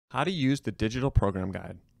How to use the digital program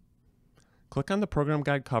guide. Click on the program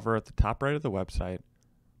guide cover at the top right of the website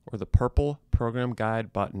or the purple program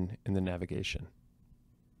guide button in the navigation.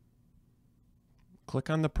 Click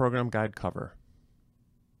on the program guide cover.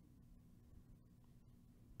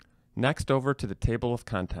 Next, over to the table of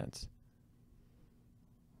contents.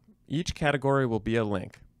 Each category will be a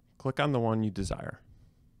link. Click on the one you desire.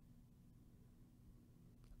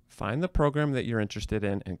 Find the program that you're interested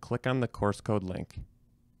in and click on the course code link.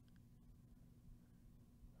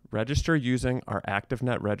 Register using our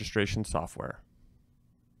ActiveNet registration software.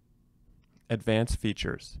 Advanced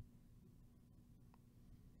features.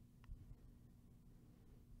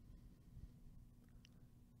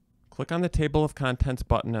 Click on the Table of Contents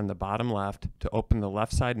button on the bottom left to open the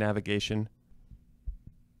left side navigation.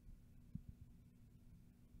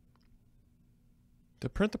 To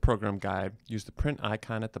print the program guide, use the print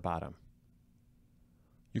icon at the bottom.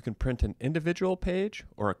 You can print an individual page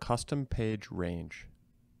or a custom page range.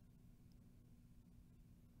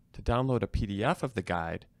 To download a PDF of the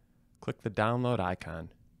guide, click the download icon.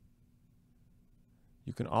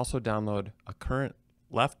 You can also download a current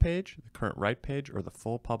left page, the current right page, or the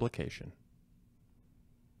full publication.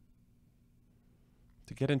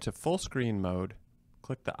 To get into full screen mode,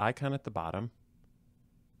 click the icon at the bottom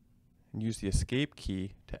and use the escape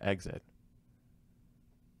key to exit.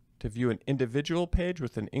 To view an individual page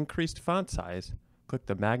with an increased font size, click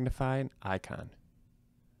the magnifying icon.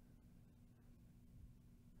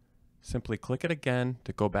 Simply click it again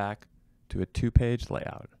to go back to a two-page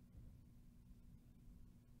layout.